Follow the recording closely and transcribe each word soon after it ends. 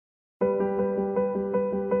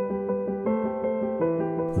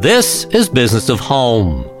This is Business of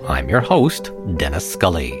Home. I'm your host, Dennis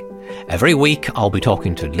Scully. Every week, I'll be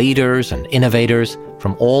talking to leaders and innovators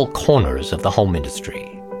from all corners of the home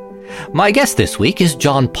industry. My guest this week is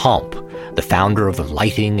John Pomp, the founder of the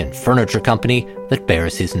lighting and furniture company that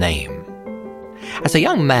bears his name. As a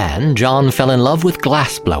young man, John fell in love with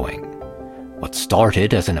glassblowing. What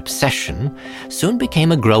started as an obsession soon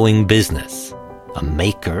became a growing business. A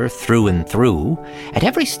maker through and through, at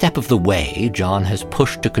every step of the way, John has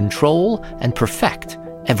pushed to control and perfect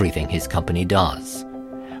everything his company does.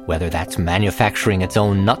 Whether that's manufacturing its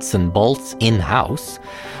own nuts and bolts in-house,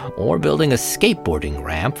 or building a skateboarding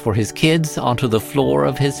ramp for his kids onto the floor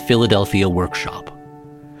of his Philadelphia workshop.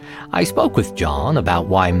 I spoke with John about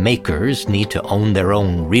why makers need to own their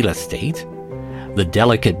own real estate, the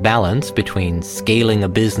delicate balance between scaling a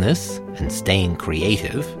business and staying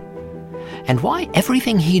creative, and why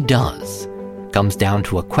everything he does comes down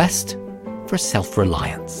to a quest for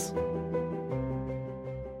self-reliance.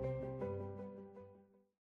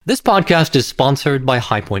 This podcast is sponsored by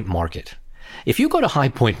High Point Market. If you go to High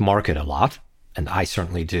Point Market a lot, and I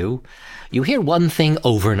certainly do, you hear one thing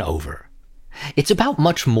over and over. It's about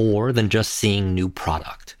much more than just seeing new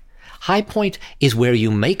product. High Point is where you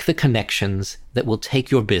make the connections that will take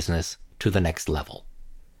your business to the next level.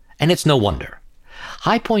 And it's no wonder.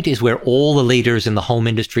 High Point is where all the leaders in the home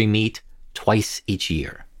industry meet twice each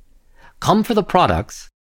year. Come for the products,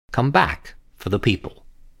 come back for the people.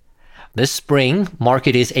 This spring,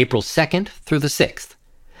 Market is April 2nd through the 6th.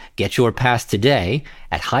 Get your pass today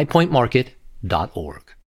at highpointmarket.org.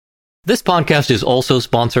 This podcast is also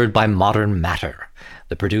sponsored by Modern Matter,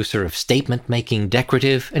 the producer of statement-making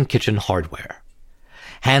decorative and kitchen hardware.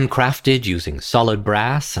 Handcrafted using solid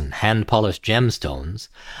brass and hand-polished gemstones,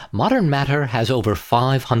 Modern Matter has over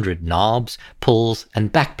 500 knobs, pulls,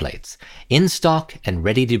 and backplates in stock and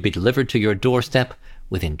ready to be delivered to your doorstep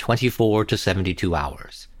within 24 to 72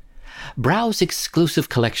 hours. Browse exclusive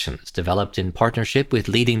collections developed in partnership with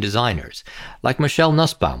leading designers like Michelle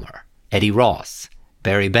Nussbaumer, Eddie Ross,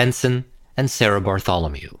 Barry Benson, and Sarah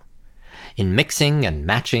Bartholomew. In mixing and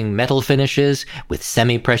matching metal finishes with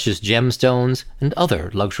semi-precious gemstones and other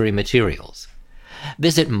luxury materials.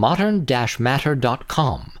 Visit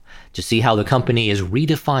modern-matter.com to see how the company is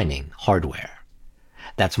redefining hardware.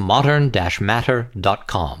 That's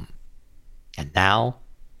modern-matter.com. And now,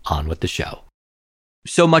 on with the show.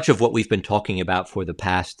 So much of what we've been talking about for the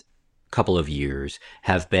past couple of years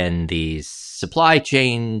have been these supply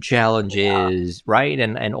chain challenges, right?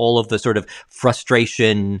 And all of the sort of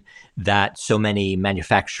frustration that so many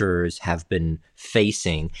manufacturers have been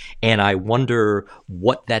facing. And I wonder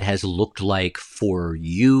what that has looked like for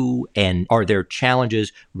you, and are there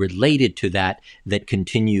challenges related to that that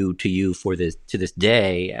continue to this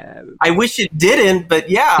day? I wish it didn't, but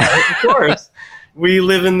yeah, of course. We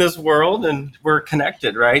live in this world and we're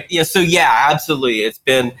connected, right? Yeah, absolutely. It's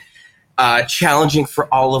been challenging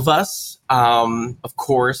for all of us, of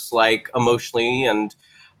course, like emotionally,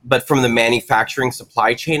 but from the manufacturing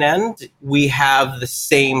supply chain end, we have the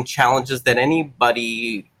same challenges that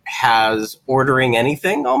anybody has ordering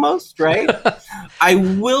anything almost, right? I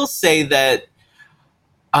will say that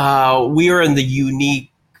we are in the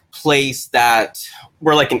unique place that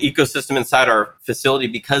we're like an ecosystem inside our facility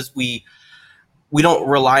because we don't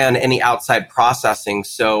rely on any outside processing.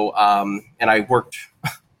 So, and I worked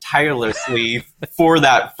tirelessly for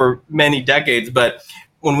that for many decades. But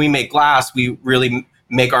when we make glass, we really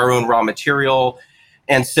make our own raw material.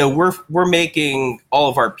 And so we're making all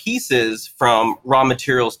of our pieces from raw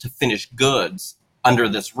materials to finished goods under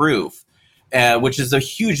this roof, which is a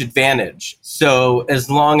huge advantage. So as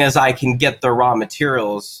long as I can get the raw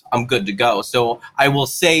materials, I'm good to go. So I will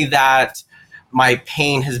say that my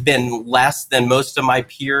pain has been less than most of my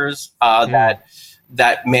peers that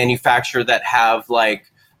manufacture, that have like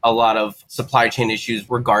a lot of supply chain issues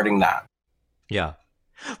regarding that. Yeah.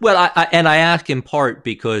 Well, I ask in part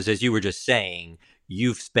because, as you were just saying,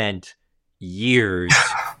 you've spent years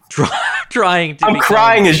trying to. I'm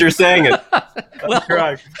crying as you're saying it. Well,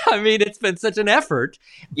 I mean, it's been such an effort.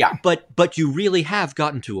 Yeah. But you really have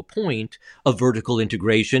gotten to a point of vertical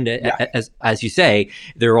integration. Yeah. As you say,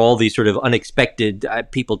 there are all these sort of unexpected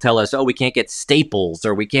people tell us, oh, we can't get staples,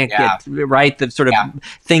 or we can't get the sort of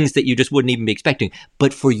things that you just wouldn't even be expecting.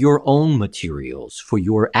 But for your own materials, for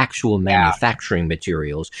your actual manufacturing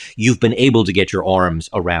materials, you've been able to get your arms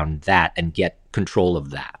around that and get control of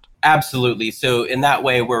that. Absolutely. So in that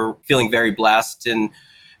way, we're feeling very blessed, and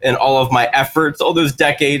all of my efforts, all those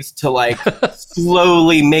decades to like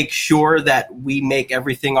slowly make sure that we make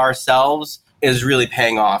everything ourselves is really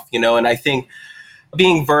paying off, And I think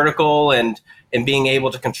being vertical and and being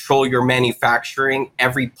able to control your manufacturing,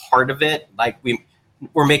 every part of it. Like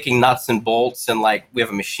we're making nuts and bolts, and like we have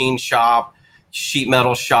a machine shop, sheet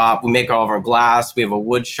metal shop, we make all of our glass, we have a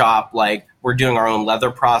wood shop, like we're doing our own leather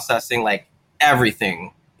processing, like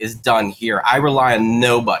everything is done here. I rely on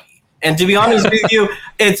nobody. And to be honest with you,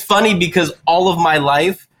 it's funny because all of my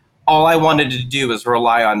life, all I wanted to do was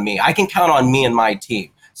rely on me. I can count on me and my team.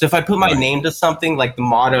 So if I put my name to something, like the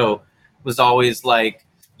motto was always like,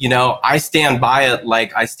 you know, I stand by it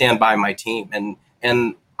like I stand by my team.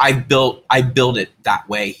 And I built it that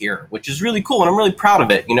way here, which is really cool. And I'm really proud of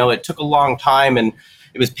it. You know, it took a long time and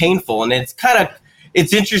it was painful. And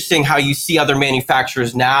it's interesting how you see other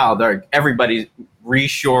manufacturers now. Everybody's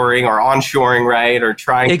reshoring or onshoring, right? Or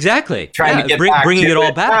trying to get back bringing it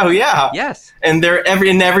all back. Oh yeah, yes. And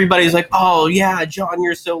everybody's like, oh yeah, John,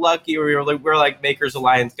 you're so lucky. Or we're like Makers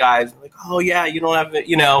Alliance guys. We're like, oh yeah, you don't have it.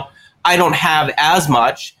 You know, I don't have as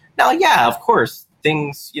much now. Yeah, of course,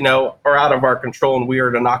 things, you know, are out of our control and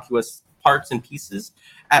weird, innocuous parts and pieces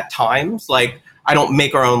at times. Like I don't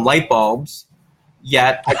make our own light bulbs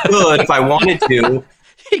yet. I could if I wanted to.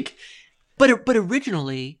 But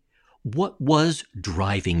originally, what was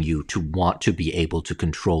driving you to want to be able to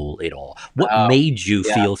control it all? What made you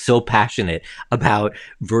feel so passionate about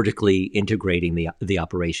vertically integrating the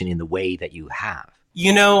operation in the way that you have?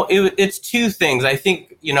 You know, it's two things. I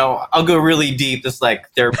think, you know, I'll go really deep, this like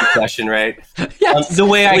therapy session, right? Yes, the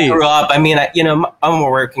way please. I grew up, I mean, I'm a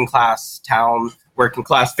working class town, working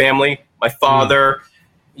class family. My father,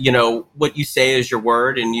 you know, what you say is your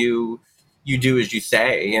word, and you do as you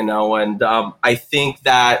say, you know. And I think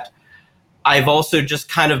that I've also just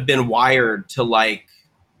kind of been wired to like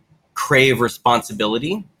crave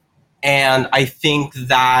responsibility. And I think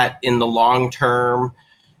that in the long term,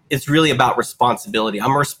 it's really about responsibility.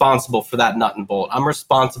 I'm responsible for that nut and bolt. I'm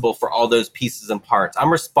responsible for all those pieces and parts.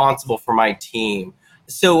 I'm responsible for my team.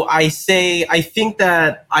 So I think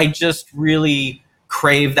that I just really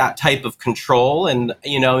crave that type of control. And,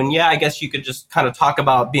 you know, and yeah, I guess you could just kind of talk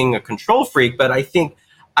about being a control freak, but I think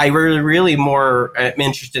I really more am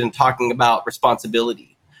interested in talking about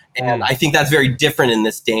responsibility. And I think that's very different in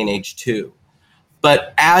this day and age too.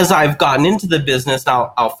 But as I've gotten into the business,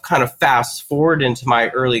 I'll kind of fast forward into my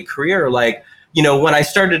early career. Like, you know, when I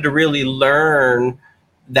started to really learn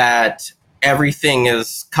that everything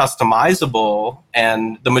is customizable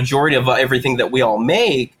and the majority of everything that we all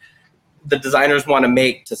make, the designers want to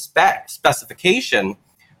make to specification.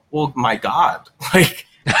 Well, my God, like,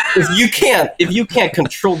 if you can't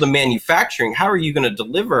control the manufacturing, how are you going to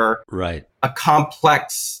deliver a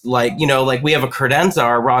complex, like, you know, like we have a credenza,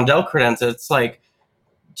 our Rondell credenza, it's like,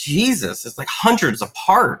 Jesus, it's like hundreds of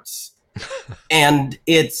parts. And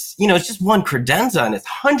it's, you know, it's just one credenza and it's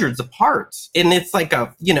hundreds of parts. And it's like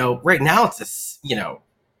a, you know, right now it's a, you know,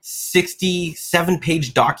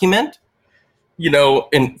 67-page document, you know,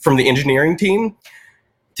 from the engineering team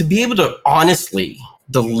to be able to honestly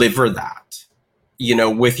deliver that, you know,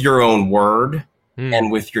 with your own word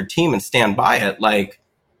and with your team and stand by it. Like,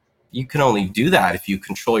 you can only do that if you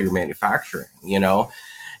control your manufacturing. You know,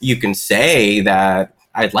 you can say that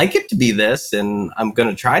I'd like it to be this and I'm going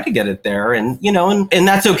to try to get it there, and, you know, and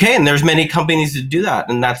that's okay. And there's many companies that do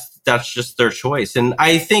that, and that's just their choice. And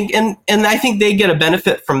I think, and I think they get a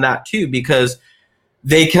benefit from that too, because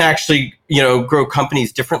they can actually, you know, grow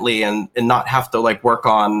companies differently and not have to like work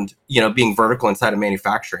on, you know, being vertical inside of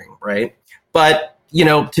manufacturing. Right. But, you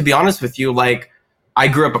know, to be honest with you, like, I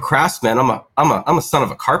grew up a craftsman. I'm a son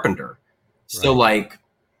of a carpenter. So like,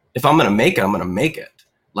 if I'm going to make it, I'm going to make it.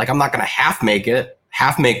 Like, I'm not going to half make it,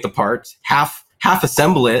 half make the parts, half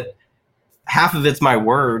assemble it. Half of it's my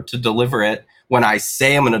word to deliver it when I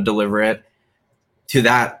say I'm going to deliver it to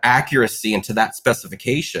that accuracy and to that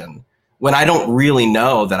specification, when I don't really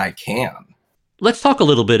know that I can. Let's talk a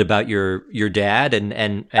little bit about your dad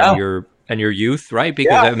and your youth, right?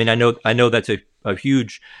 Because I mean, I know that's a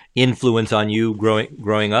huge influence on you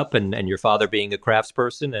growing up, and your father being a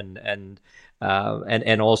craftsperson,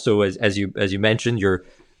 and also as you mentioned,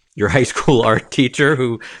 your high school art teacher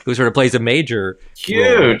who sort of plays a major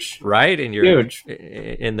huge role, right, in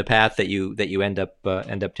in the path that you end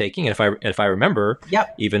up taking. And if I remember,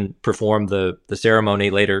 even performed the ceremony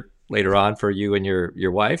later on for you and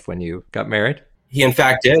your wife when you got married. He in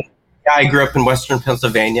fact did. Yeah, I grew up in Western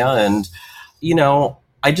Pennsylvania, and, you know,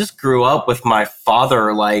 I just grew up with my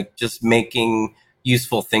father, like, just making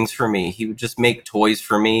useful things for me. He would just make toys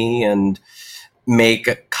for me and make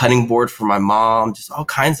a cutting board for my mom, just all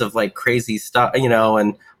kinds of like crazy stuff, you know,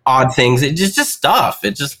 and odd things. It just stuff.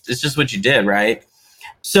 It's just what you did, right?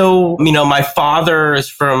 So, you know, my father is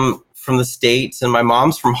from from the States and my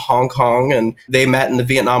mom's from Hong Kong, and they met in the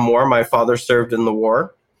Vietnam War. My father served in the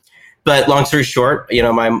war. But long story short,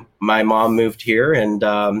 my mom moved here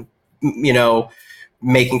and,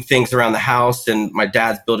 making things around the house, and my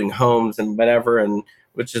dad's building homes and whatever, and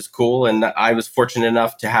which is cool. And I was fortunate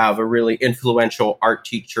enough to have a really influential art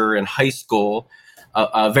teacher in high school,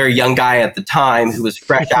 a very young guy at the time who was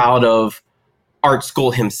fresh out of art school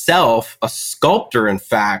himself, a sculptor, in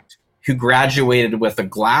fact, who graduated with a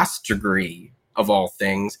glass degree of all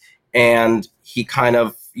things. And he kind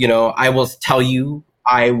of, I will tell you,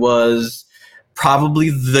 I was probably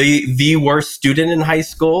the worst student in high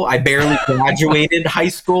school. I barely graduated high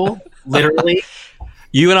school, literally.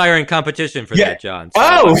 You and I are in competition for that, John.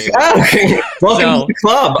 So, okay. Welcome to the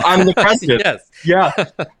club. I'm the president. Yes. Yeah.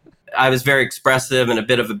 I was very expressive and a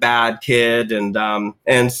bit of a bad kid. And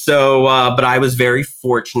so, but I was very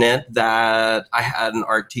fortunate that I had an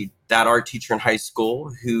art teacher in high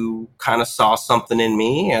school who kind of saw something in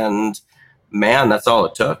me, and man, that's all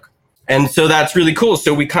it took. And so that's really cool.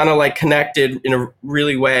 So we kind of like connected in a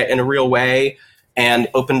real way, and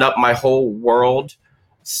opened up my whole world.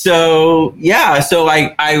 So yeah, so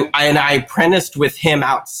I apprenticed with him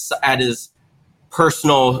at his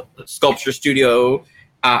personal sculpture studio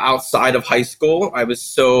outside of high school. I was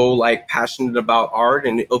so like passionate about art,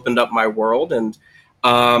 and it opened up my world. And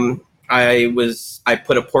I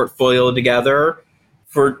put a portfolio together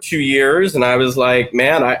for 2 years, and I was like,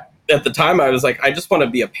 man, at the time, I was like, I just want to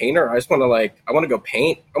be a painter. I want to go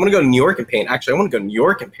paint. I want to go to New York and paint. Actually, I want to go to New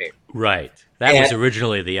York and paint. Right. That was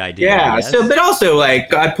originally the idea. Yeah. Yes. So, but also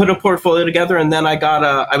like I put a portfolio together, and then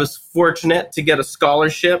I was fortunate to get a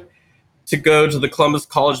scholarship to go to the Columbus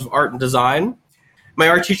College of Art and Design. My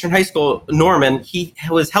art teacher in high school, Norman, he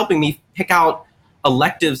was helping me pick out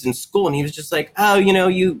electives in school. And he was just like, oh,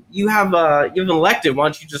 you have an elective. Why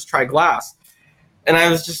don't you just try glass? And I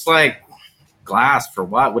was just like, glass for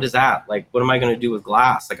what? What is that? Like, what am I going to do with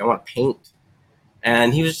glass? Like, I want to paint.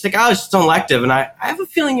 And he was just like, oh, it's just an elective. And I have a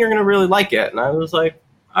feeling you're going to really like it. And I was like,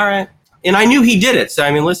 all right. And I knew he did it. So,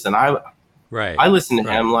 I mean, listen, I listened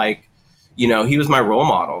to him like, he was my role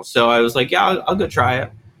model. So I was like, yeah, I'll go try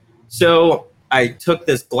it. So I took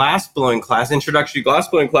this glass blowing class, introductory glass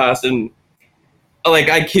blowing class. And like,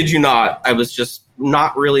 I kid you not, I was just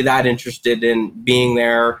not really that interested in being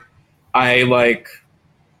there. I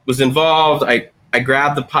was involved. I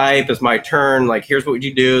grabbed the pipe as my turn. Like, here's what would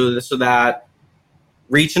you do, this or that.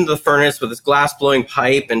 Reach into the furnace with this glass blowing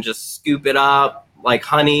pipe and just scoop it up like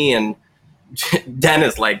honey. And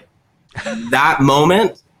Dennis, like, that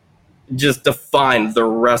moment just defined the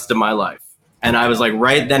rest of my life. And I was like,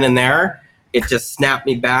 right then and there, it just snapped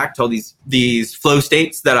me back to all these flow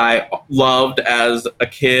states that I loved as a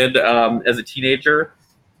kid, as a teenager.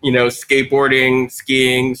 Skateboarding,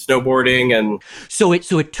 skiing, snowboarding, and so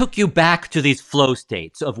it took you back to these flow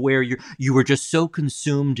states of where you were just so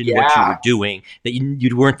consumed in what you were doing that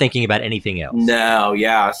you weren't thinking about anything else. No,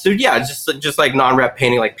 yeah. So yeah, just like non-rep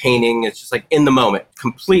painting, like painting, it's just like in the moment,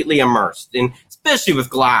 completely immersed, and especially with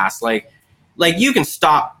glass, like you can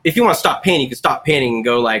stop if you want to stop painting, you can stop painting and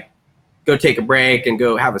go take a break and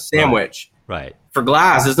go have a sandwich. Right. For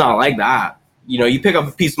glass, it's not like that. You pick up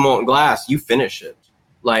a piece of molten glass, you finish it.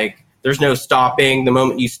 Like, there's no stopping. The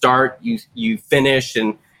moment you start, you finish,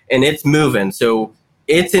 and it's moving. So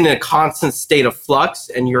it's in a constant state of flux,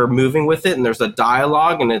 and you're moving with it, and there's a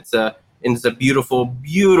dialogue, and it's a beautiful,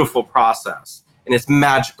 beautiful process, and it's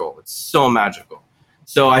magical. It's so magical.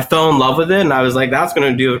 So I fell in love with it, and I was like, that's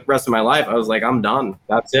going to do the rest of my life. I was like, I'm done.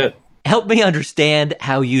 That's it. Help me understand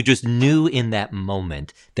how you just knew in that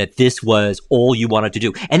moment that this was all you wanted to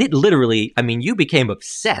do. And it literally, I mean, you became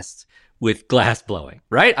obsessed with glass blowing,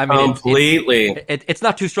 right? I mean, completely. It's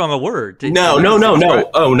not too strong a word. No.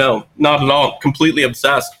 Oh, no, not at all. Completely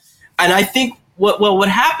obsessed. And I think what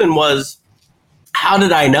happened was, how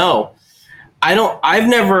did I know? I've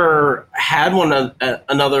never had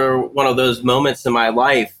another one of those moments in my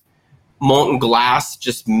life. Molten glass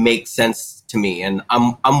just makes sense to me, and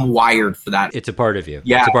I'm wired for that. It's a part of you.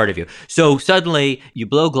 Yeah. It's a part of you. So suddenly you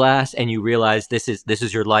blow glass and you realize this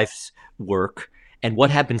is your life's work. And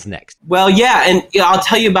what happens next? Well, yeah, and I'll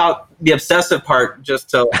tell you about the obsessive part,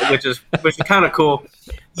 which is kind of cool.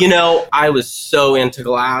 I was so into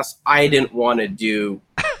glass, I didn't want to do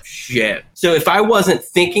shit. So if I wasn't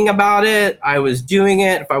thinking about it, I was doing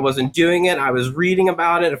it. If I wasn't doing it, I was reading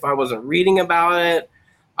about it. If I wasn't reading about it,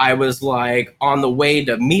 I was like on the way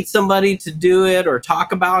to meet somebody to do it or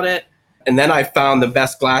talk about it. And then I found the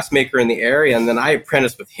best glassmaker in the area, and then I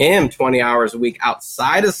apprenticed with him 20 hours a week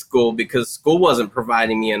outside of school because school wasn't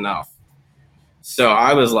providing me enough. So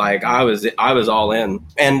I was like, I was all in.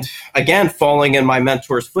 And again, following in my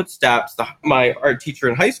mentor's footsteps, my art teacher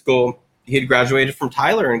in high school, he had graduated from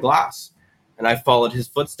Tyler in glass. And I followed his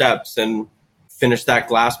footsteps and finished that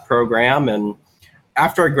glass program. And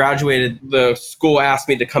after I graduated, the school asked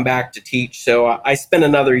me to come back to teach. So I spent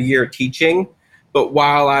another year teaching. But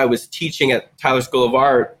while I was teaching at Tyler School of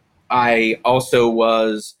Art, I also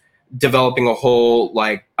was developing a whole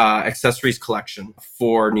accessories collection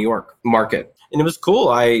for New York market. And it was cool.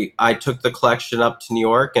 I took the collection up to New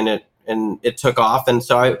York and it took off. And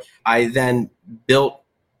so I then built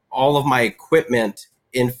all of my equipment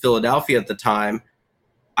in Philadelphia at the time.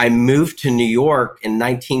 I moved to New York in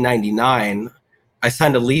 1999. I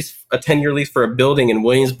signed a 10-year lease for a building in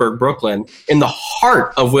Williamsburg, Brooklyn, in the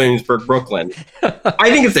heart of Williamsburg, Brooklyn.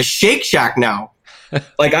 I think it's a Shake Shack now.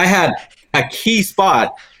 Like, I had a key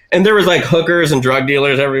spot, and there was like hookers and drug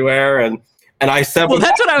dealers everywhere. And I said, well,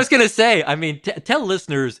 that's what I was going to say. I mean, tell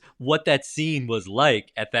listeners what that scene was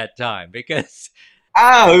like at that time, because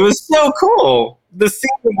it was so cool. The scene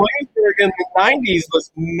in Williamsburg in the 90s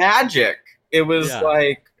was magic. It was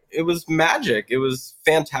it was magic. It was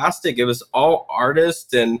fantastic. It was all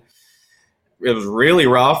artists, and it was really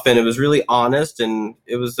rough, and it was really honest, and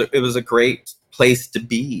it was a great place to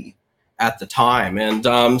be at the time.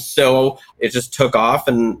 And so it just took off.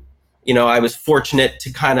 And I was fortunate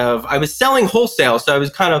to I was selling wholesale. So I was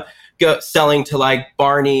kind of selling to like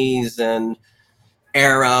Barney's and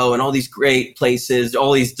Arrow and all these great places,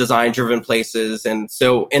 all these design driven places. And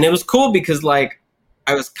it was cool because like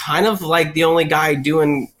I was kind of like the only guy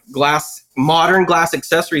doing modern glass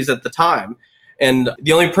accessories at the time. And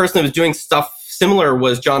the only person that was doing stuff similar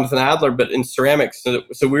was Jonathan Adler, but in ceramics.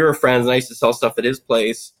 So we were friends, and I used to sell stuff at his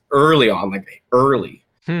place early on, like early.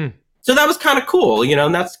 So that was kind of cool,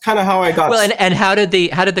 and that's kind of how I got. Well, and how did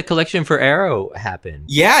the collection for Arrow happen?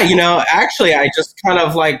 Yeah, actually, I just kind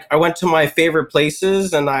of I went to my favorite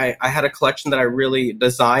places, and I had a collection that I really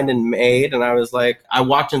designed and made, and I was like, I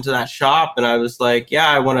walked into that shop, and I was like,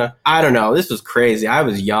 yeah, I don't know, this was crazy. I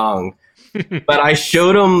was young, but I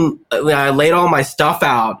showed them, I laid all my stuff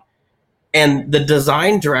out, and the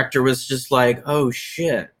design director was just like, oh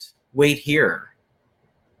shit, wait here.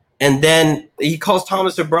 And then he calls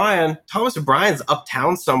Thomas O'Brien. Thomas O'Brien's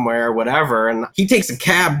uptown somewhere or whatever. And he takes a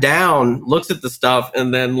cab down, looks at the stuff,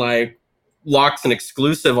 and then locks an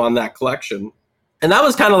exclusive on that collection. And that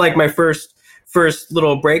was kind of like my first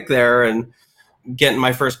little break there and getting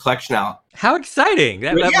my first collection out. How exciting.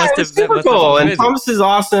 That must have been super cool. And Thomas is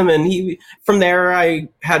awesome. And from there, I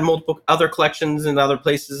had multiple other collections in other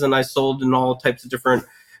places, and I sold in all types of different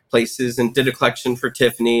places and did a collection for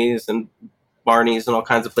Tiffany's and Barney's and all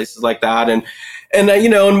kinds of places like that. And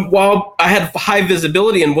while I had high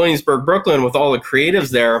visibility in Williamsburg, Brooklyn with all the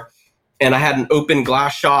creatives there, and I had an open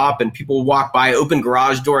glass shop and people walk by, open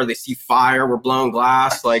garage door, they see fire, we're blowing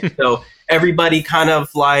glass. So everybody kind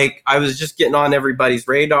of I was just getting on everybody's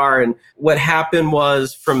radar. And what happened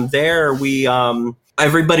was from there,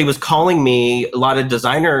 everybody was calling me. A lot of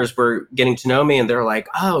designers were getting to know me, and they're like,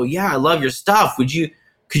 oh yeah, I love your stuff. Could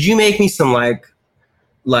you make me some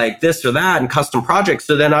like this or that and custom projects?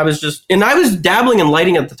 So then I was dabbling in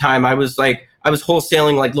lighting at the time. I was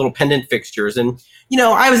wholesaling like little pendant fixtures, and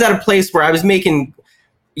I was at a place where I was making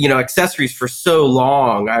accessories for so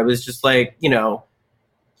long. I was just at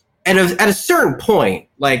a certain point,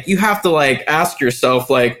 you have to ask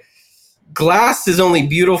yourself, glass is only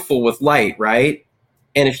beautiful with light, right?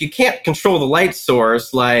 And if you can't control the light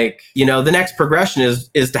source, the next progression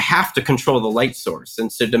is to have to control the light source.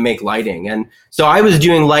 And so to make lighting. And so I was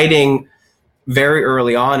doing lighting very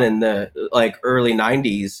early on in the early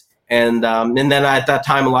 90s. And then at that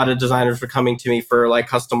time, a lot of designers were coming to me for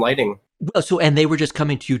custom lighting. Well, and they were just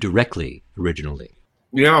coming to you directly originally.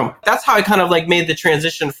 Yeah. That's how I kind of made the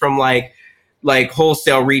transition from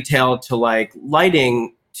wholesale retail to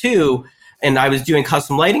lighting too. And I was doing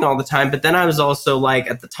custom lighting all the time. But then I was also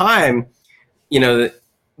at the time, the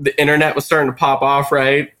internet was starting to pop off,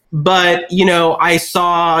 right? But, I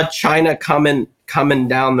saw China coming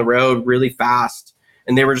down the road really fast.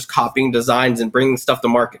 And they were just copying designs and bringing stuff to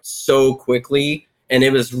market so quickly. And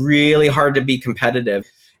it was really hard to be competitive.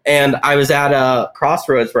 And I was at a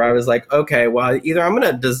crossroads where I was like, okay, well, either I'm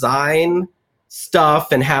going to design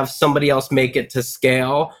stuff and have somebody else make it to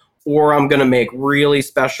scale, or I'm going to make really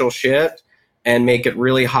special shit and make it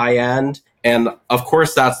really high end. And of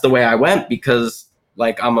course, that's the way I went because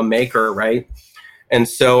I'm a maker, right? And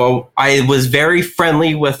so I was very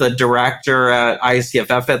friendly with a director at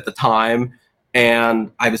ICFF at the time.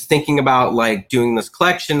 And I was thinking about doing this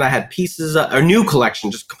collection. I had pieces, a new collection,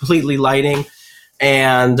 just completely lighting.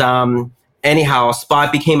 And anyhow, a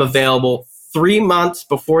spot became available 3 months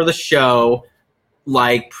before the show,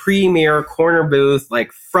 like premier corner booth,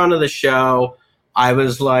 like front of the show. I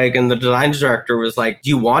was like, and the design director was like, do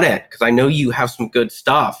you want it? Because I know you have some good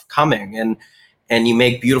stuff coming and you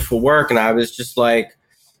make beautiful work. And I was just like,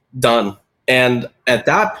 done. And at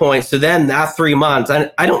that point, so then that 3 months,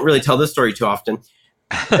 I don't really tell this story too often.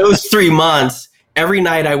 Those 3 months, every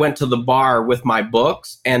night I went to the bar with my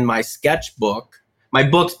books and my sketchbook, my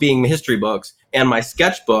books being history books and my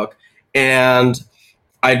sketchbook. And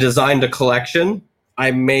I designed a collection.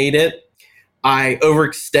 I made it. I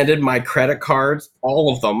overextended my credit cards,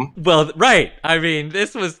 all of them. Well, right. I mean,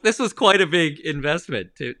 this was quite a big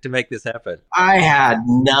investment to make this happen. I had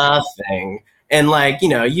nothing. And like, you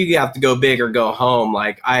know, you have to go big or go home.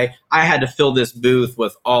 Like I had to fill this booth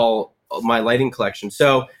with all of my lighting collection.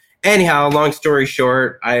 So anyhow, long story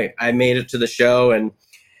short, I made it to the show and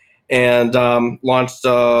launched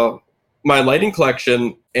my lighting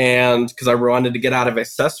collection. And because I wanted to get out of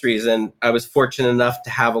accessories, and I was fortunate enough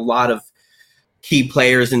to have a lot of key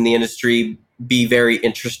players in the industry be very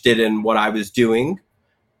interested in what I was doing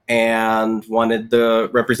and wanted to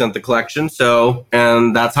represent the collection. So,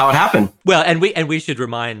 and that's how it happened. Well, and we should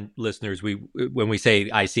remind listeners, when we say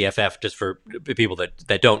ICFF, just for people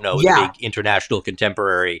that don't know, it's a big international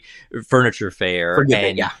contemporary furniture fair.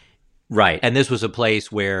 Forgive me. Right. And this was a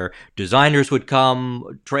place where designers would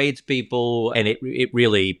come, tradespeople, and it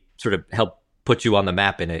really sort of helped put you on the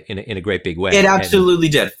map in a great big way. It absolutely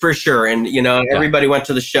did, for sure. And, you know, everybody went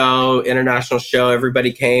to the show, international show,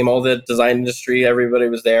 everybody came, all the design industry, everybody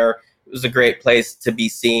was there. It was a great place to be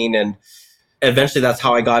seen. And eventually that's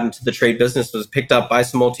how I got into the trade business, was picked up by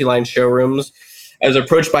some multi-line showrooms. I was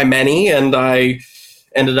approached by many, and I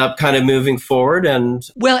ended up kind of moving forward. And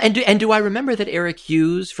well, and do I remember that Eric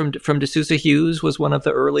Hughes from D'Souza Hughes was one of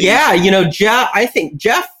the early? Yeah, you know, I think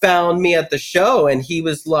Jeff found me at the show, and he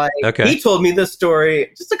was like, he told me this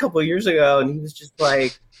story just a couple of years ago, and he was just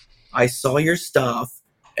like, I saw your stuff,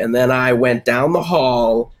 and then I went down the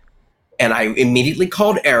hall, and I immediately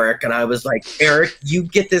called Eric, and I was like, Eric, you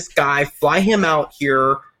get this guy, fly him out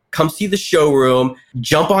here, come see the showroom,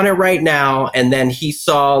 jump on it right now. And then he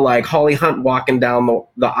saw like Holly Hunt walking down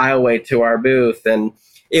the aisleway to our booth. And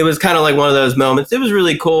it was kind of like one of those moments. It was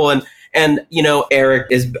really cool. And you know,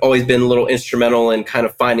 Eric has always been a little instrumental in kind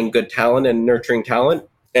of finding good talent and nurturing talent.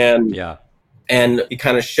 And he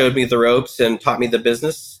kind of showed me the ropes and taught me the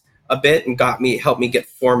business a bit and helped me get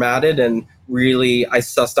formatted. And really, I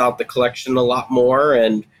sussed out the collection a lot more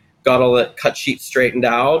and got all the cut sheets straightened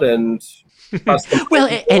out and well,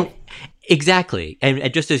 and exactly.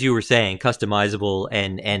 And just as you were saying, customizable,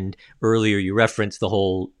 and earlier you referenced the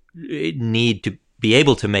whole need to be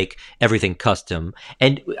able to make everything custom.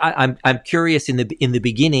 And I'm curious in the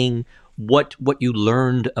beginning what you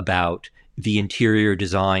learned about the interior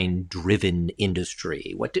design driven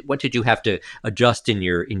industry. What did you have to adjust in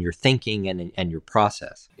your thinking and your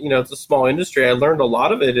process? You know, it's a small industry. I learned a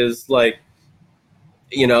lot of it is like,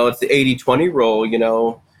 you know, it's the 80-20 rule, you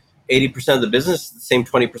know, 80% of the business is the same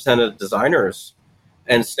 20% of designers.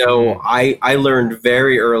 And so I learned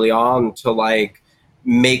very early on to like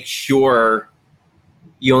make sure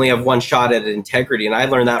you only have one shot at integrity. And I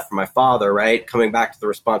learned that from my father, right? Coming back to the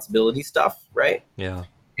responsibility stuff, right? Yeah.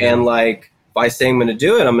 And like, if I say I'm going to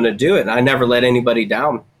do it, I'm going to do it. And I never let anybody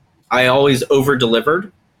down. I always over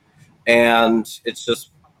delivered, and it's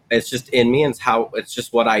just in me, and it's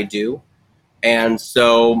just what I do. And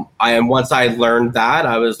so once I learned that,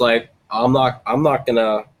 I was like, I'm not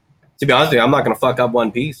gonna, to be honest with you, I'm not gonna fuck up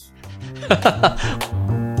one piece.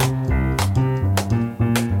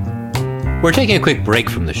 We're taking a quick break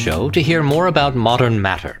from the show to hear more about Modern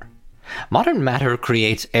Matter. Modern Matter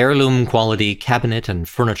creates heirloom quality cabinet and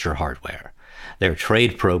furniture hardware. Their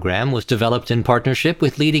trade program was developed in partnership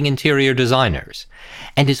with leading interior designers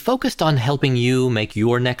and is focused on helping you make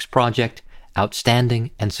your next project outstanding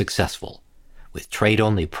and successful, with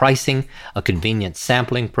trade-only pricing, a convenient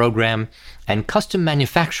sampling program, and custom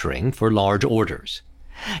manufacturing for large orders.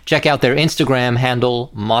 Check out their Instagram handle,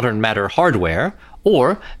 Modern Matter Hardware,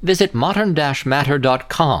 or visit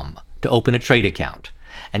modern-matter.com to open a trade account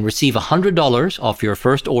and receive $100 off your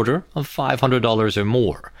first order of $500 or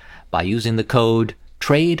more by using the code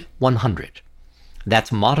TRADE100.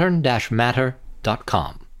 That's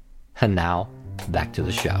modern-matter.com. And now, back to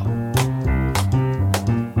the show.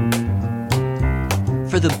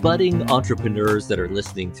 for the budding entrepreneurs that are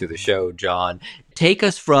listening to the show, John, take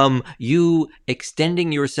us from you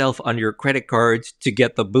extending yourself on your credit cards to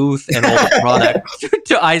get the booth and all the products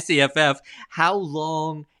to ICFF. How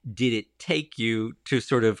long did it take you to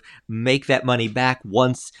sort of make that money back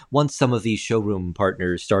once some of these showroom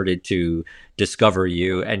partners started to discover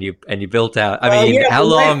you and you built out? I mean, how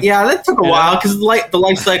long? Yeah, that took a while because the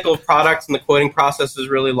life cycle of products and the quoting process is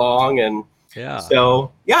really long, and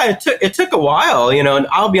so it took a while, and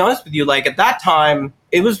I'll be honest with you, like at that time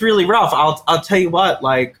it was really rough. I'll tell you what,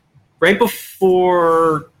 like right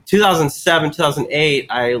before 2007, 2008,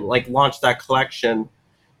 I like launched that collection.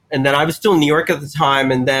 And then I was still in New York at the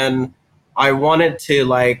time. And then I wanted to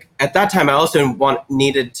at that time, I also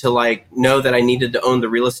needed to know that I needed to own the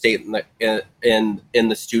real estate in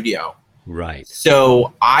the studio. Right.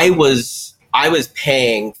 So I was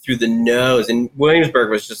paying through the nose, and Williamsburg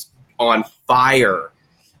was just on fire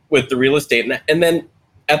with the real estate. And then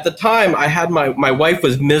at the time I had my wife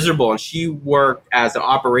was miserable, and she worked as an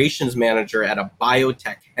operations manager at a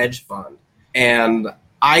biotech hedge fund. And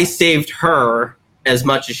I saved her as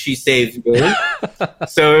much as she saved me.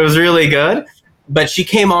 So it was really good. But she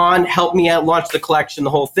came on, helped me out, launched the collection, the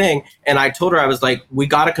whole thing. And I told her, I was like, we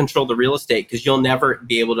got to control the real estate because you'll never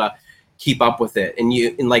be able to keep up with it. And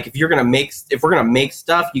if we're going to make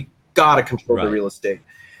stuff, you got to control the real estate.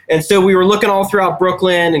 And so we were looking all throughout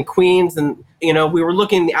Brooklyn and Queens, and, we were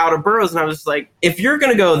looking in the outer boroughs, and I was like, if you're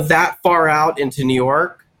going to go that far out into New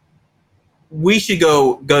York, we should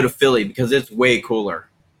go to Philly because it's way cooler.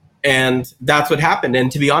 And that's what happened.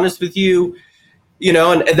 And to be honest with you,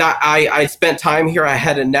 and that I spent time here. I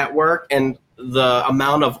had a network, and the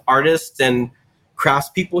amount of artists and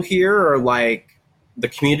craftspeople here are the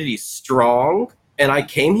community's strong. And I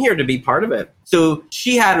came here to be part of it. So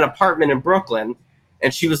she had an apartment in Brooklyn,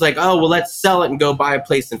 and she was like, oh, well, let's sell it and go buy a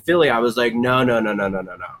place in Philly. I was like, no.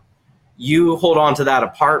 You hold on to that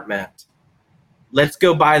apartment. Let's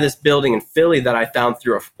go buy this building in Philly that I found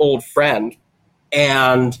through an old friend.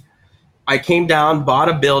 And I came down, bought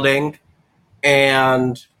a building,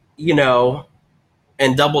 and,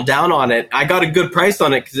 and doubled down on it. I got a good price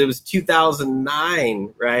on it because it was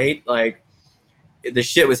 2009, right? The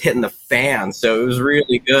shit was hitting the fan. So it was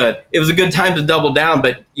really good. It was a good time to double down,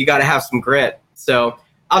 but you got to have some grit. So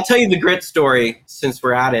I'll tell you the grit story since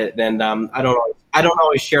we're at it. And I don't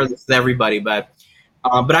always share this with everybody, but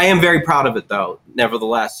I am very proud of it, though,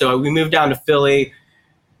 nevertheless. So we moved down to Philly,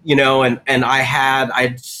 and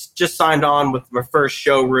I just signed on with my first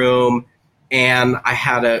showroom, and I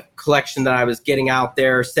had a collection that I was getting out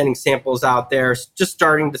there, sending samples out there, just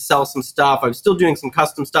starting to sell some stuff. I was still doing some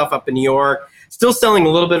custom stuff up in New York, still selling a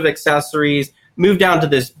little bit of accessories, moved down to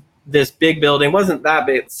this big building. Wasn't that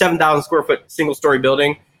big, 7,000 square foot single story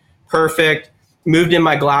building. Perfect. Moved in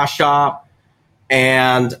my glass shop,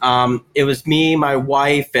 and it was me, my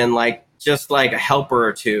wife, and just a helper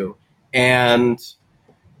or two. And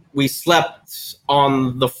we slept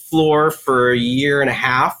on the floor for a year and a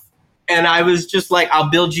half. And I was just like, I'll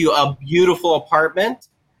build you a beautiful apartment.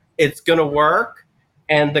 It's going to work.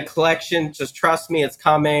 And the collection, just trust me, it's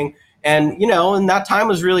coming. And, and that time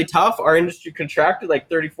was really tough. Our industry contracted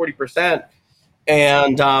 30-40%.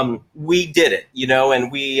 And we did it,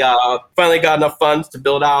 and we finally got enough funds to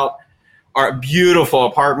build out our beautiful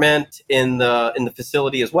apartment in the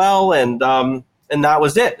facility as well. And that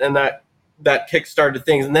was it. And that kickstarted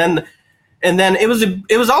things. And then it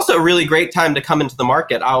was also a really great time to come into the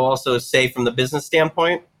market. I'll also say from the business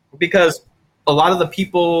standpoint, because a lot of the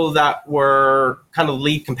people that were kind of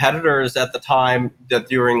lead competitors at the time that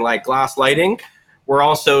during glass lighting were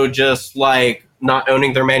also just not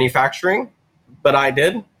owning their manufacturing, but I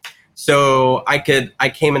did. So I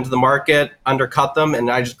came into the market, undercut them,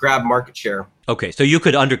 and I just grabbed market share. Okay, so you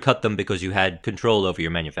could undercut them because you had control over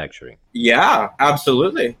your manufacturing. Yeah,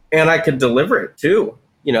 absolutely. And I could deliver it too.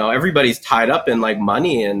 Everybody's tied up in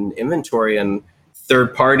money and inventory and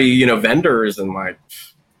third party, vendors, and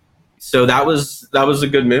so that was a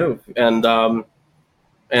good move. And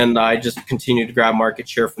I just continued to grab market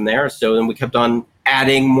share from there. So then we kept on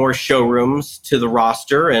adding more showrooms to the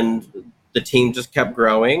roster, and the team just kept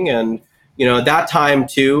growing. And, at that time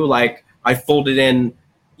too, I folded in,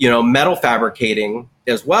 metal fabricating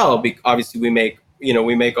as well. Obviously we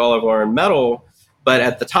make all of our own metal, but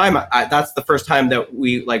at the time that's the first time that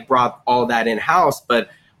we brought all that in house. But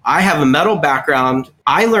I have a metal background.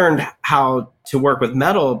 I learned how to work with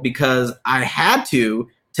metal because I had to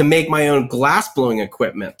make my own glass blowing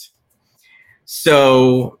equipment.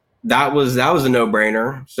 So that was a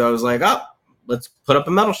no-brainer. So I was like, oh, let's put up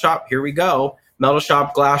a metal shop. Here we go. Metal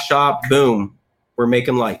shop, glass shop, boom. we're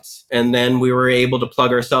making lights. And then we were able to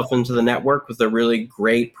plug ourselves into the network with a really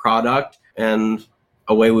great product, and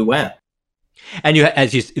away we went. And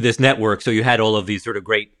this network, so you had all of these sort of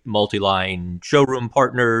great multi-line showroom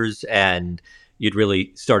partners, and you'd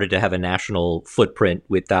really started to have a national footprint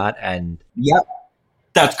with that. And yep,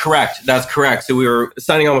 that's correct. So we were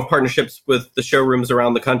signing on with partnerships with the showrooms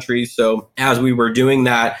around the country. So as we were doing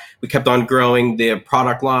that, we kept on growing the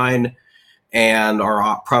product line and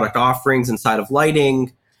our product offerings inside of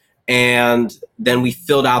lighting. And then we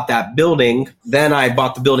filled out that building. Then I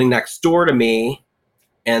bought the building next door to me,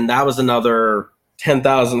 and that was another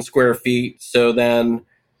 10,000 square feet.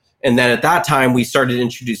 And then at that time, we started to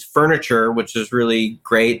introduce furniture, which is really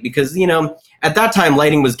great because, at that time,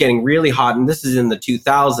 lighting was getting really hot. And this is in the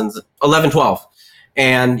 2000s, 11, 12.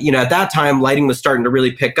 And, at that time, lighting was starting to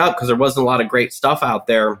really pick up because there wasn't a lot of great stuff out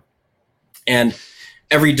there. And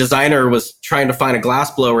every designer was trying to find a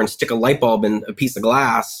glass blower and stick a light bulb in a piece of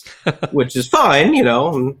glass, which is fine,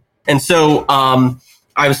 And so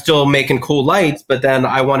I was still making cool lights, but then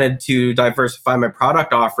I wanted to diversify my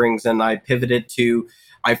product offerings, and I pivoted to,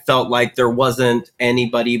 I felt like there wasn't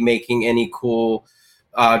anybody making any cool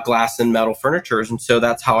glass and metal furnitures. And so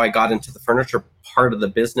that's how I got into the furniture part of the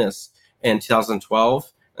business in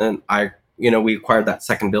 2012. And we acquired that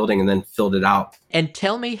second building and then filled it out. And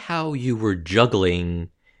tell me how you were juggling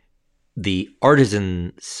the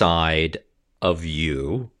artisan side of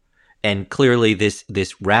you, and clearly this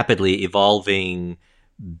rapidly evolving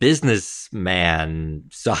businessman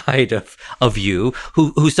side of you,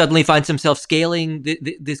 who suddenly finds himself scaling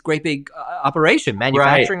this great big operation,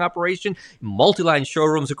 manufacturing operation, multi-line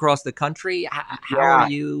showrooms across the country. How are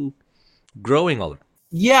you growing all of it?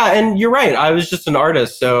 Yeah, and you're right. I was just an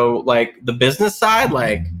artist, so like the business side,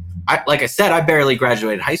 like I said, I barely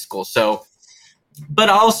graduated high school. So, but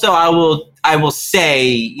also I will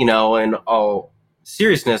say, in all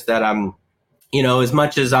seriousness, that I'm, as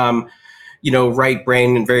much as I'm, right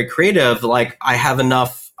brain and very creative, like I have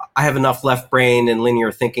enough left brain and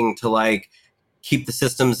linear thinking to like keep the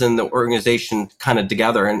systems and the organization kind of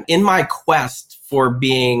together. And in my quest for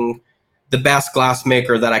being the best glass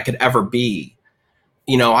maker that I could ever be,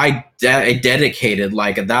 I dedicated,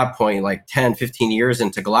 like at that point, like 10, 15 years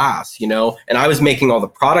into glass, and I was making all the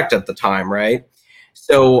product at the time. Right.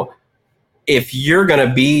 So if you're going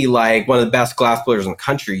to be like one of the best glass blowers in the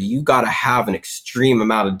country, you got to have an extreme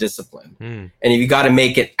amount of discipline. And if you got to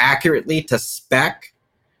make it accurately to spec,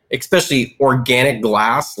 especially organic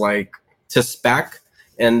glass, like to spec.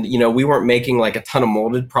 And, we weren't making like a ton of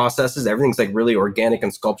molded processes. Everything's like really organic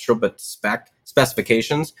and sculptural, but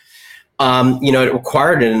specifications. It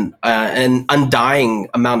required an undying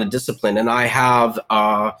amount of discipline. And I have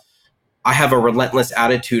a relentless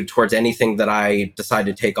attitude towards anything that I decide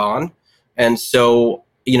to take on. And so,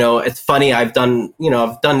 it's funny, I've done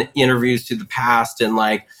interviews to the past, and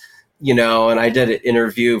like, and I did an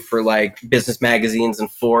interview for like business magazines and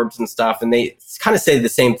Forbes and stuff. And they kind of say the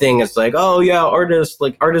same thing as like, oh yeah, artist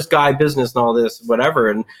guy, business and all this, whatever.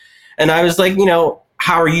 And I was like,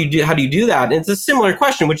 how do you do that? And it's a similar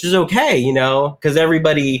question, which is okay, because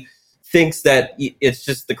everybody thinks that it's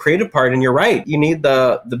just the creative part, and you're right. You need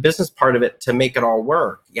the business part of it to make it all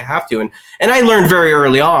work. You have to. And I learned very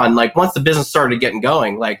early on, like once the business started getting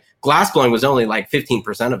going, like glass blowing was only like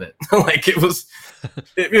 15% of it. Like it was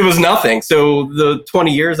nothing. So the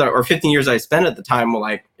 20 years or 15 years I spent at the time,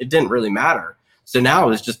 like it didn't really matter. So now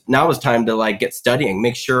it was time to like get studying,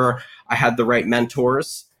 make sure I had the right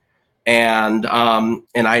mentors, and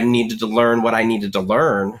I needed to learn what I needed to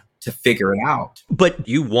learn to figure it out. But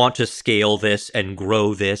you want to scale this and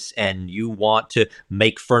grow this, and you want to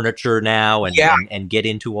make furniture now and get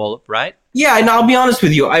into all of, right? Yeah, and I'll be honest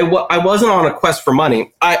with you, I wasn't on a quest for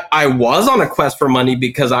money. I was on a quest for money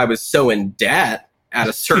because I was so in debt at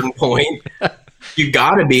a certain point. You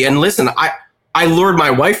gotta be. And listen, I lured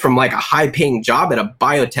my wife from like a high-paying job at a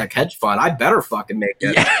biotech hedge fund. I better fucking make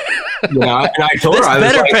it. Yeah. And I told her, I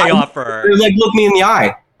was like, pay off for her. It was like, look me in the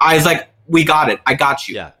eye. I was like, we got it. I got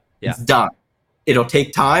you. Yeah. It's done. It'll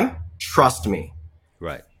take time. Trust me.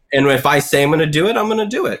 Right. And if I say I'm going to do it, I'm going to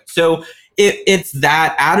do it. So it's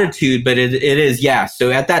that attitude, but it is, yeah.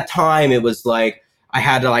 So at that time, it was like I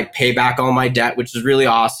had to like pay back all my debt, which was really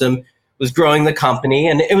awesome. It was growing the company,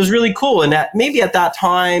 and it was really cool. And that maybe at that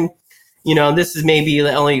time, this is maybe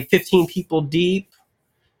only 15 people deep,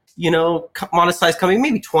 modest size company,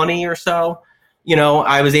 maybe 20 or so.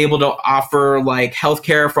 I was able to offer like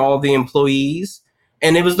healthcare for all of the employees.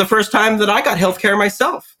 And it was the first time that I got healthcare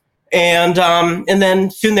myself. And then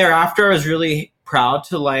soon thereafter, I was really proud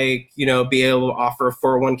to like, be able to offer a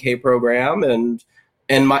 401k program and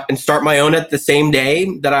and start my own at the same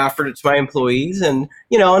day that I offered it to my employees. And,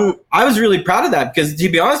 and I was really proud of that because, to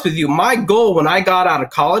be honest with you, my goal when I got out of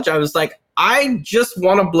college, I was like, I just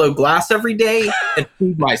want to blow glass every day and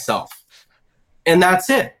feed myself. And that's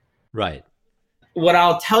it. Right. What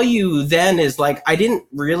I'll tell you then is like, I didn't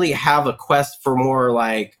really have a quest for more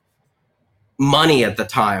like money at the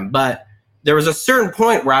time, but there was a certain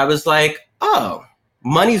point where I was like, oh,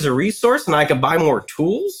 money's a resource and I could buy more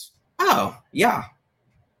tools. Oh, yeah.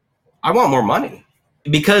 I want more money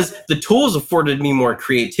because the tools afforded me more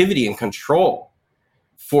creativity and control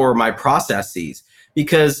for my processes,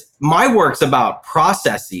 because my work's about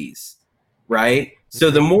processes, right? So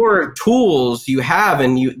the more tools you have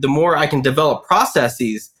and the more I can develop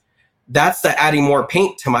processes, that's adding more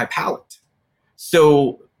paint to my palette.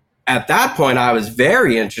 So at that point, I was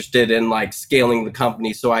very interested in like scaling the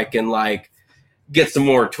company so I can like get some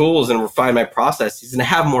more tools and refine my processes and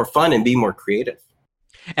have more fun and be more creative.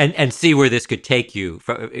 And see where this could take you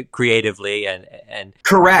creatively and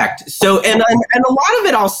correct. So and a lot of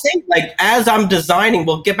it, I'll say, like as I'm designing,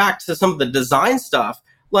 we'll get back to some of the design stuff.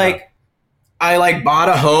 Like I like bought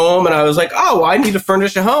a home and I was like, oh, well, I need to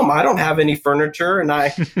furnish a home. I don't have any furniture and I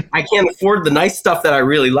can't afford the nice stuff that I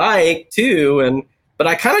really like too. But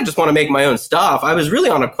I kind of just want to make my own stuff. I was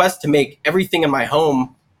really on a quest to make everything in my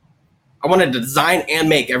home. I wanted to design and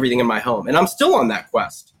make everything in my home, and I'm still on that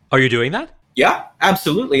quest. Are you doing that? Yeah,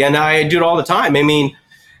 absolutely. And I do it all the time. I mean,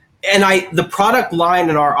 the product line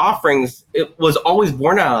and our offerings, it was always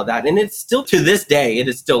born out of that. And it's still to this day,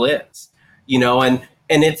 it still is, and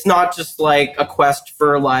it's not just like a quest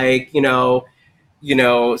for like,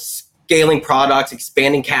 scaling products,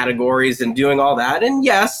 expanding categories and doing all that. And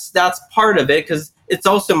yes, that's part of it because it's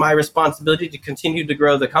also my responsibility to continue to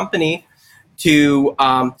grow the company, to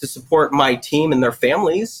support my team and their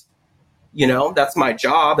families. That's my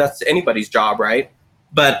job. That's anybody's job, right?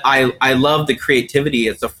 But I love the creativity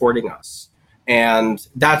it's affording us. And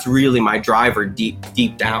that's really my driver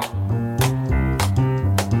deep down.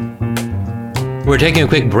 We're taking a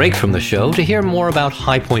quick break from the show to hear more about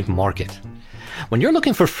High Point Market. When you're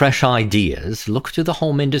looking for fresh ideas, look to the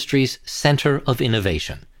home industry's center of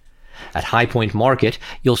innovation. At High Point Market,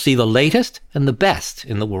 you'll see the latest and the best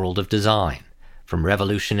in the world of design. From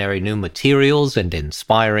revolutionary new materials and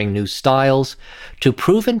inspiring new styles to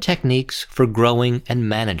proven techniques for growing and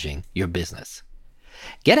managing your business.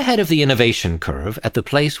 Get ahead of the innovation curve at the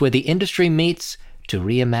place where the industry meets to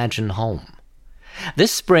reimagine home.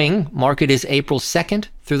 This spring, Market is April 2nd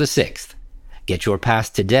through the 6th. Get your pass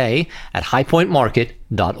today at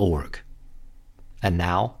highpointmarket.org. And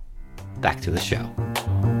now, back to the show.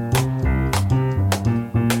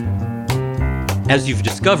 As you've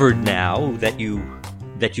discovered now that you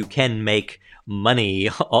can make money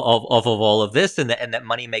off of all of this, and that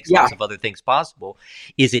money makes lots of other things possible,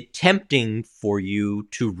 is it tempting for you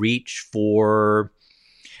to reach for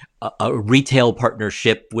a retail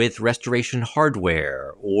partnership with Restoration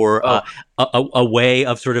Hardware or a way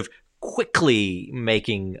of sort of quickly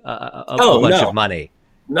making a bunch of money?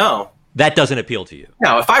 No. That doesn't appeal to you?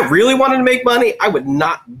 No. If I really wanted to make money, I would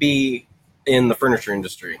not be in the furniture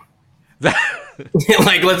industry.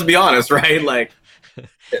 Like, let's be honest, right? Like,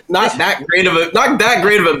 not that great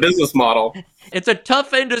of a business model. It's a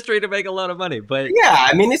tough industry to make a lot of money, but yeah,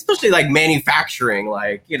 I mean, especially like manufacturing.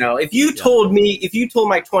 Like, if you told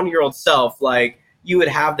my 20-year-old self, like, you would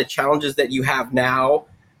have the challenges that you have now,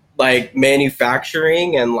 like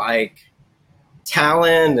manufacturing and like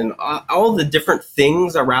talent and all the different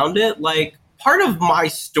things around it. Like, part of my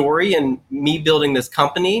story and me building this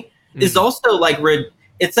company is also like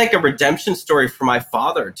it's like a redemption story for my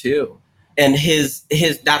father too, and his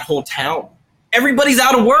that whole town. Everybody's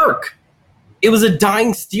out of work. It was a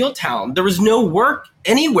dying steel town. There was no work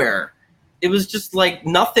anywhere. It was just like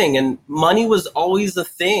nothing, and money was always a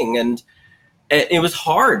thing, and it was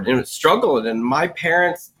hard and it struggled. And my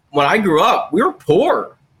parents, when I grew up, we were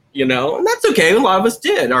poor, and that's okay. A lot of us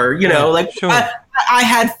did, or sure. I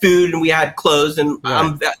had food and we had clothes, and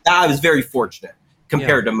I was very fortunate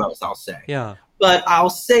compared to most, I'll say. Yeah. But I'll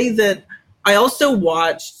say that I also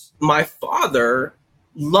watched my father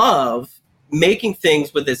love making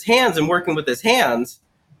things with his hands and working with his hands,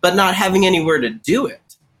 but not having anywhere to do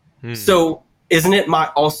it. So isn't it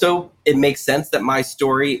it makes sense that my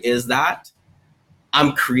story is that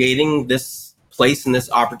I'm creating this place and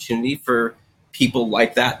this opportunity for people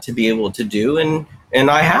like that to be able to do, and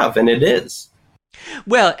I have, and it is.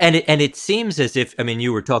 Well, and it seems as if, I mean,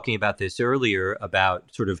 you were talking about this earlier about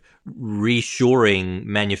sort of reshoring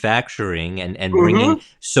manufacturing and bringing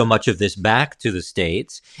so much of this back to the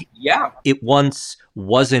States. Yeah. It once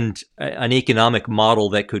wasn't an economic model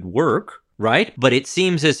that could work, right? But it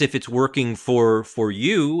seems as if it's working for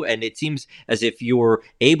you, and it seems as if you're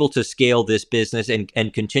able to scale this business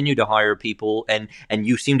and continue to hire people, and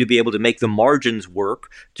you seem to be able to make the margins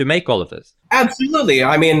work to make all of this. Absolutely.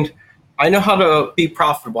 I mean, I know how to be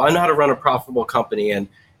profitable. I know how to run a profitable company,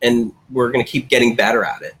 and we're going to keep getting better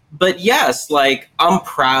at it. But yes, like, I'm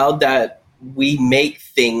proud that we make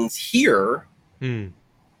things here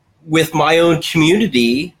with my own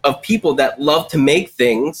community of people that love to make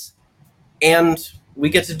things, and we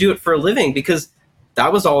get to do it for a living, because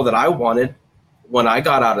that was all that I wanted when I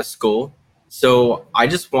got out of school. So I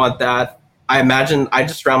just want that. I imagine I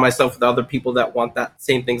just surround myself with other people that want that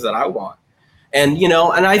same things that I want. And, you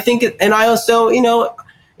know, and I think, and I also, you know,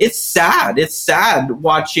 it's sad. It's sad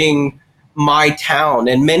watching my town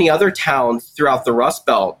and many other towns throughout the Rust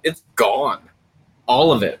Belt. It's gone.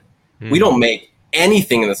 All of it. We don't make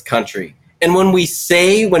anything in this country. And when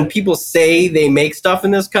people say they make stuff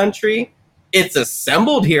in this country, it's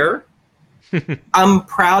assembled here. I'm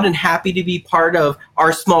proud and happy to be part of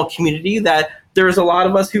our small community, that there's a lot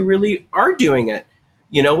of us who really are doing it,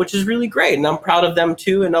 you know, which is really great. And I'm proud of them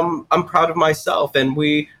too. And I'm proud of myself. And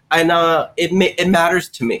it matters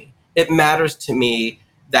to me. It matters to me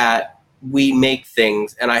that we make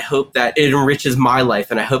things, and I hope that it enriches my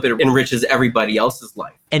life, and I hope it enriches everybody else's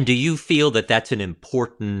life. And do you feel that that's an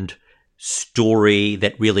important story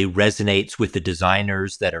that really resonates with the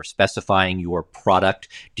designers that are specifying your product?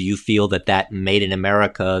 Do you feel that made in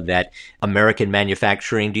America, that American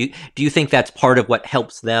manufacturing, do you think that's part of what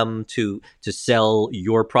helps them to sell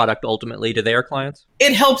your product ultimately to their clients?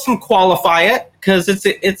 It helps them qualify it, because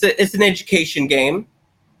it's an education game.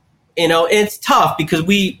 You know, it's tough because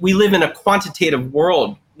we live in a quantitative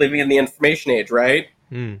world, living in the information age, right?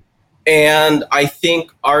 And I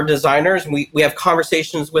think our designers, we have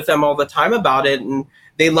conversations with them all the time about it, and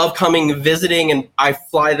they love coming and visiting, and I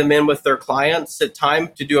fly them in with their clients at time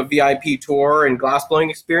to do a VIP tour and glass blowing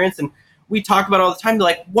experience. And we talk about it all the time. They're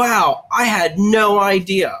like, wow, I had no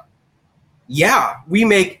idea. Yeah, we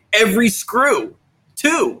make every screw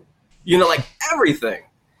too, you know, like everything.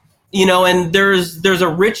 You know, and there's a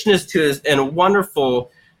richness to this and a wonderful,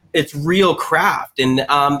 it's real craft. And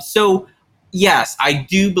so, yes, I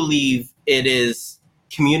do believe it is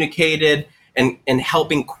communicated and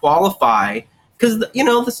helping qualify, because, you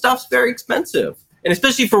know, the stuff's very expensive. And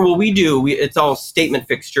especially for what we do, it's all statement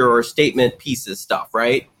fixture or statement pieces stuff,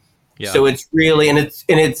 right? Yeah. So it's really, and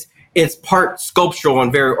it's part sculptural and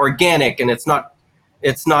very organic, and it's not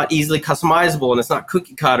easily customizable, and it's not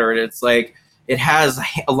cookie cutter. And it's like, it has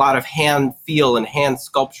a lot of hand feel and hand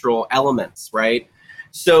sculptural elements, right?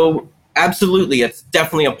 So absolutely, it's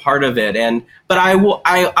definitely a part of it. But I will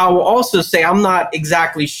also say, I'm not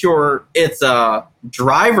exactly sure it's a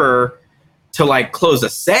driver to like close a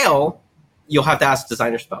sale. You'll have to ask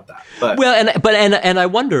designers about that. But and I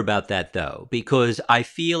wonder about that though, because I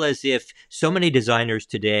feel as if so many designers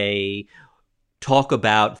today talk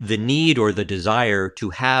about the need or the desire to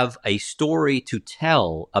have a story to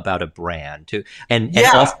tell about a brand,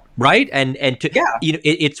 right? You know,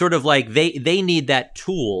 it's sort of like they need that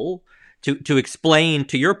tool to explain,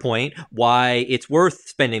 to your point, why it's worth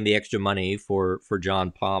spending the extra money for John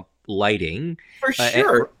Pomp lighting, for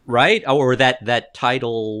sure, right? Or that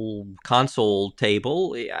title console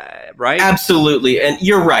table, right? Absolutely, and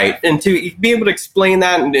you're right. And to be able to explain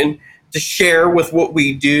that and to share with what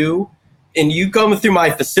we do. And you come through my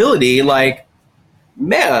facility, like,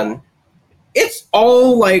 man, it's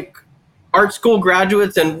all like art school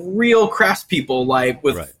graduates and real craftspeople, like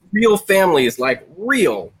with real families, like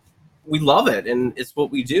real. We love it, and it's what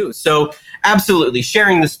we do. So absolutely,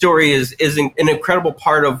 sharing the story is an incredible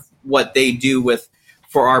part of what they do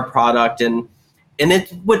for our product, and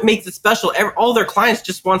it's what makes it special. All their clients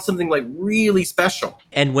just want something like really special.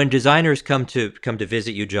 And when designers come to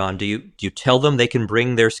visit you, John, do you tell them they can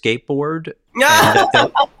bring their skateboard?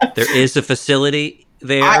 There is a facility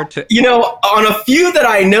there. You know, on a few that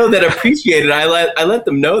I know that appreciate it, I let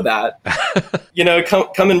them know that. You know,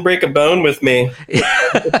 come and break a bone with me.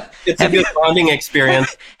 It's a good bonding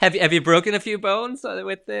experience. Have you broken a few bones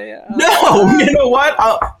with the? No, you know what?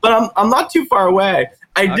 But I'm not too far away.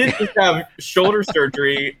 I did just have shoulder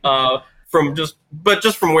surgery from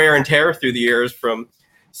wear and tear through the years, from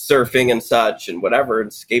surfing and such and whatever,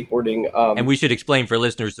 and skateboarding. And we should explain for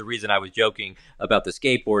listeners, the reason I was joking about the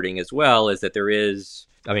skateboarding as well is that there is,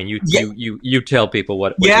 I mean, you tell people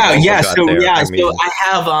what So I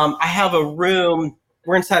have a room.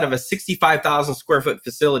 We're inside of a 65,000 square foot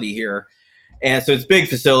facility here. And so it's a big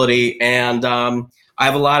facility, and I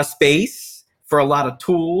have a lot of space for a lot of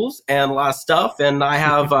tools and a lot of stuff. And I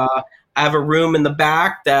have I have a room in the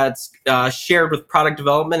back that's shared with product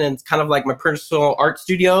development, and it's kind of like my personal art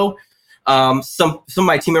studio. Some of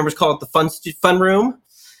my team members call it the fun room.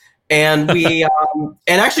 And we and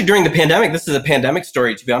actually during the pandemic, this is a pandemic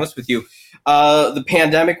story, to be honest with you. The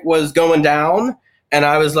pandemic was going down, and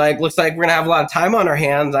I was like, looks like we're gonna have a lot of time on our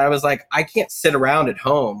hands. I was like, I can't sit around at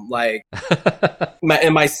home. Like,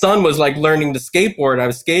 my son was like learning to skateboard. I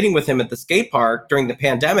was skating with him at the skate park during the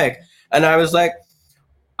pandemic, and I was like,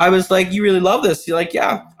 you really love this? You're like,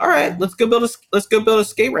 yeah. All right, let's go build a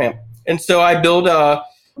skate ramp. And so I built a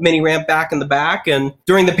mini ramp back in the back. And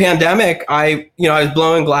during the pandemic, I was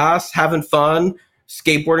blowing glass, having fun,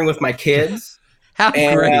 skateboarding with my kids. How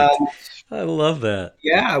great! I love that.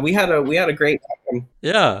 Yeah, we had a great time.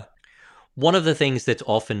 Yeah. One of the things that's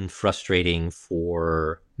often frustrating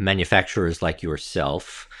for manufacturers like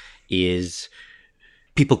yourself is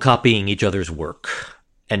people copying each other's work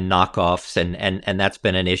and knockoffs, and that's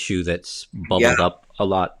been an issue that's bubbled up a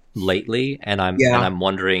lot lately. And I'm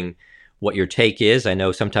wondering what your take is. I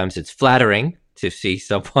know sometimes it's flattering to see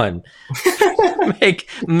someone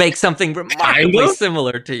make something remarkably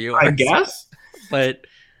similar to yours, I guess. But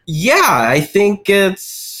yeah, I think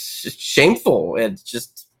it's shameful. It's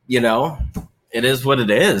just, it is what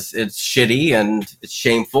it is. It's shitty and it's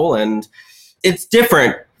shameful, and it's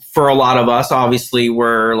different for a lot of us. Obviously,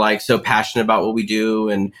 we're like so passionate about what we do,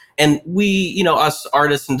 and we, us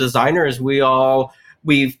artists and designers,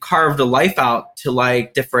 we've carved a life out to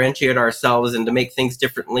like differentiate ourselves and to make things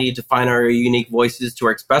differently, to find our unique voices, to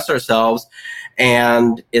express ourselves.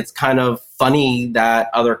 And it's kind of funny that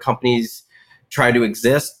other companies try to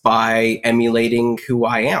exist by emulating who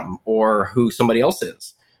I am or who somebody else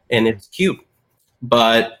is. And it's cute.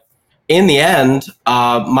 But in the end,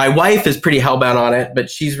 my wife is pretty hellbent on it, but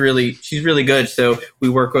she's really good. So we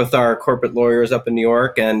work with our corporate lawyers up in New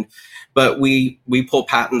York, but we pull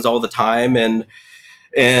patents all the time, and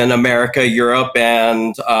in America, Europe,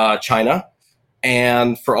 and China,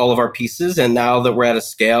 and for all of our pieces. And now that we're at a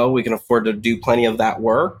scale, we can afford to do plenty of that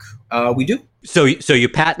work. We do. So you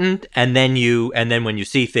patent, and then when you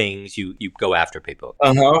see things, you go after people.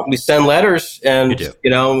 We send letters, and you do.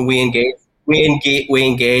 We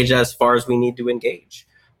engage as far as we need to engage.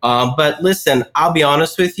 But listen, I'll be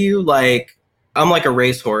honest with you. Like, I'm like a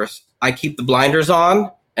racehorse. I keep the blinders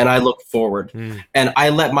on, and I look forward, and I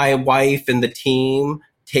let my wife and the team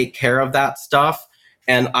take care of that stuff.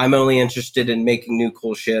 And I'm only interested in making new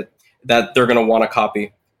cool shit that they're going to want to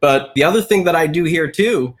copy. But the other thing that I do here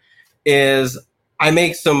too is I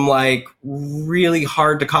make some like really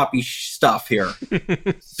hard to copy stuff here.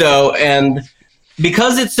 So, and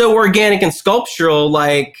because it's so organic and sculptural,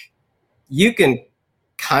 like you can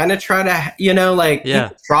kind of try to, you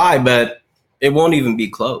can try, but it won't even be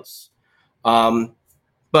close.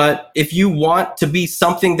 But if you want to be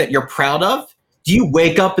something that you're proud of, do you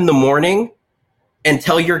wake up in the morning and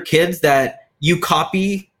tell your kids that you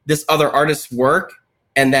copy this other artist's work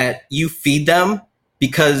and that you feed them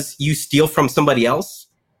because you steal from somebody else?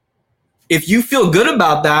 If you feel good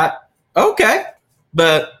about that, okay.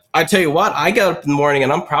 But I tell you what, I get up in the morning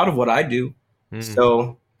and I'm proud of what I do.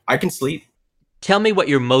 So I can sleep. Tell me what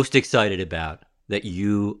you're most excited about that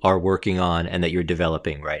you are working on and that you're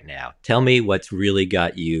developing right now. Tell me what's really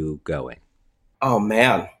got you going. Oh,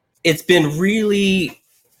 man. It's been really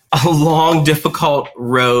a long, difficult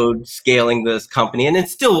road scaling this company. And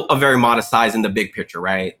it's still a very modest size in the big picture,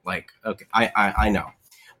 right? Like, okay, I know.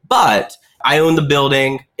 But I own the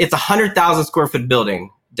building. It's a 100,000 square foot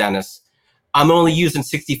building, Dennis. I'm only using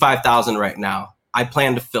 65,000 right now. I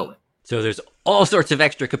plan to fill it. So there's all sorts of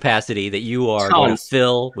extra capacity that you are going to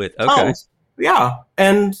fill with. Okay. Tons. Yeah.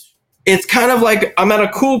 And it's kind of like I'm at a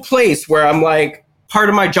cool place where I'm like, part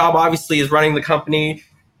of my job obviously is running the company,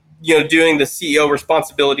 doing the CEO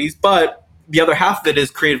responsibilities, but the other half of it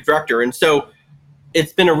is creative director. And so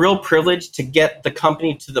it's been a real privilege to get the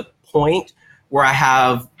company to the point where I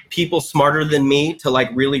have people smarter than me to like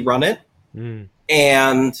really run it.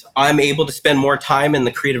 And I'm able to spend more time in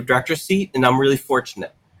the creative director seat, and I'm really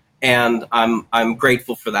fortunate. And I'm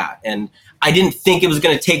grateful for that. And I didn't think it was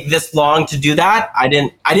going to take this long to do that. I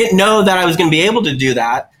didn't know that I was going to be able to do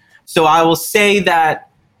that. So I will say that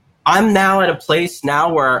I'm now at a place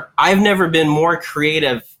now where I've never been more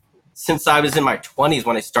creative since I was in my 20s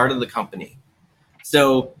when I started the company.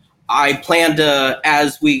 So I plan to,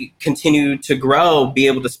 as we continue to grow, be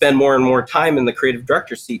able to spend more and more time in the creative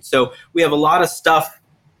director seat. So we have a lot of stuff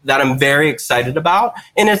that I'm very excited about.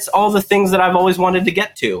 And it's all the things that I've always wanted to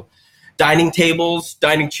get to. Dining tables,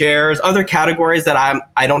 dining chairs, other categories that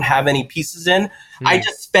I don't have any pieces in. I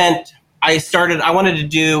wanted to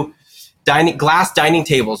do glass dining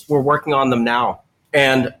tables. We're working on them now.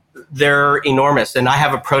 And they're enormous. And I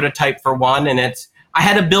have a prototype for one, and I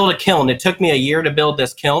had to build a kiln. It took me a year to build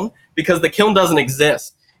this kiln because the kiln doesn't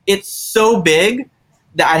exist. It's so big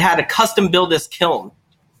that I had to custom build this kiln.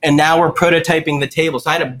 And now we're prototyping the table. So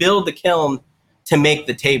I had to build the kiln to make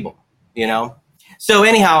the table, you know? So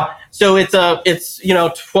anyhow, so it's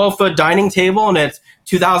 12-foot dining table, and it's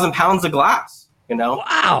 2,000 pounds of glass, you know?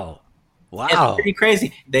 Wow. It's pretty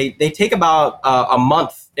crazy. They take about a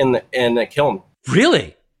month in the kiln.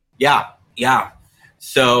 Really? Yeah.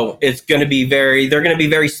 So it's going to be they're going to be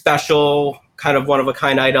very special, kind of one of a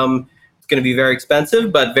kind item. It's going to be very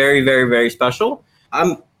expensive, but very, very, very special.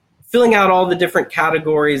 I'm filling out all the different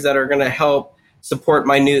categories that are going to help support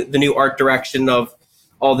the new art direction of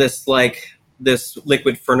all this, like this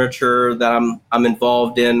liquid furniture that I'm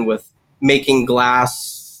involved in, with making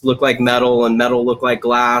glass look like metal and metal look like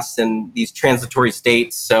glass, and these transitory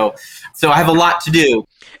states. So I have a lot to do.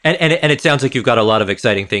 And it sounds like you've got a lot of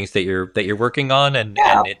exciting things that you're working on, and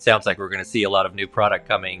it sounds like we're going to see a lot of new product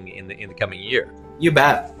coming in the coming year. You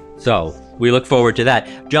bet. So we look forward to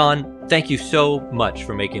that. John, thank you so much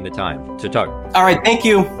for making the time to talk. All right, thank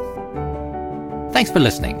you. Thanks for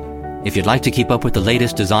listening. If you'd like to keep up with the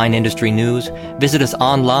latest design industry news, visit us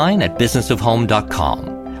online at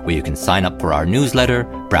businessofhome.com, where you can sign up for our newsletter,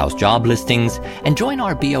 browse job listings, and join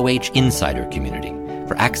our BOH Insider community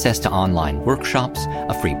for access to online workshops,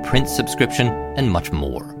 a free print subscription, and much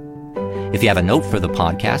more. If you have a note for the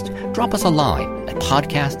podcast, drop us a line at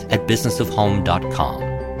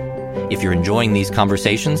podcast@businessofhome.com. If you're enjoying these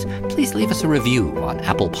conversations, please leave us a review on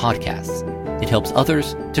Apple Podcasts. It helps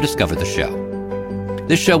others to discover the show.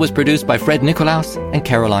 This show was produced by Fred Nicolaus and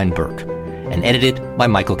Caroline Burke, and edited by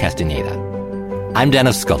Michael Castaneda. I'm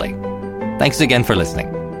Dennis Scully. Thanks again for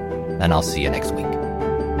listening, and I'll see you next week.